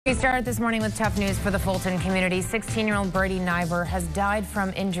We started this morning with tough news for the Fulton community. 16-year-old Brady Niver has died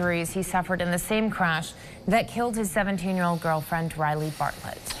from injuries he suffered in the same crash that killed his 17-year-old girlfriend, Riley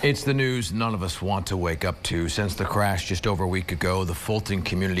Bartlett. It's the news none of us want to wake up to. Since the crash just over a week ago, the Fulton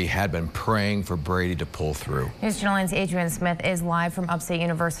community had been praying for Brady to pull through. News Channel 9's Adrian Smith is live from Upstate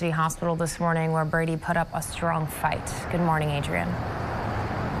University Hospital this morning, where Brady put up a strong fight. Good morning, Adrian.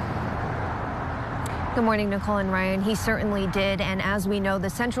 Good morning, Nicole and Ryan. He certainly did. And as we know, the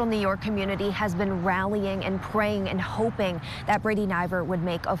Central New York community has been rallying and praying and hoping that Brady Niver would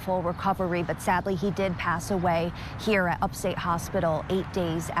make a full recovery. But sadly, he did pass away here at Upstate Hospital 8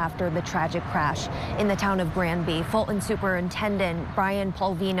 days after the tragic crash in the town of Granby. Fulton Superintendent Brian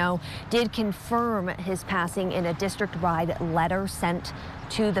Polvino did confirm his passing in a district-wide letter sent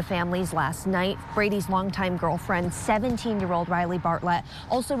to the families last night. Brady's longtime girlfriend, 17-year-old Riley Bartlett,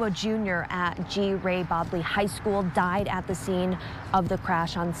 also a junior at G. Ray Bodley High School, died at the scene of the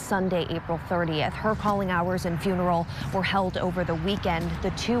crash on Sunday, April 30th. Her calling hours and funeral were held over the weekend.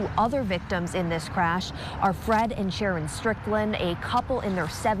 The two other victims in this crash are Fred and Sharon Strickland, a couple in their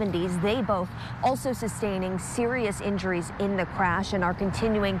 70s. They both also sustaining serious injuries in the crash and are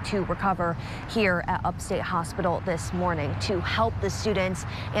continuing to recover here at Upstate Hospital this morning. To help the students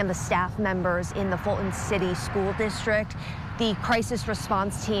and the staff members in the Fulton City School District, the crisis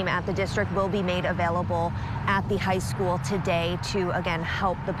response team at the district will be made available at the high school today to, again,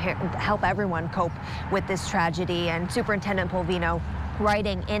 help everyone cope with this tragedy. And Superintendent Polvino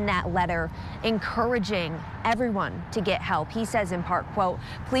writing in that letter, encouraging everyone to get help. He says in part, quote,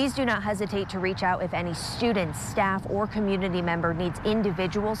 "Please do not hesitate to reach out if any student, staff, or community member needs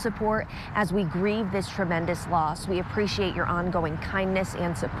individual support as we grieve this tremendous loss. We appreciate your ongoing kindness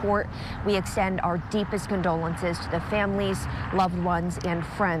and support. We extend our deepest condolences to the families, loved ones, and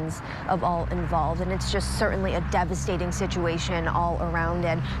friends of all involved." And it's just certainly a devastating situation all around.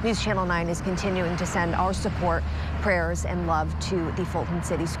 And News Channel 9 is continuing to send our support, prayers, and love to the Fulton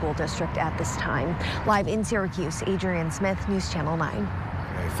City School District at this time. Live in Syracuse, Adrian Smith, News Channel 9.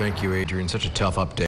 Thank you, Adrian. Such a tough update.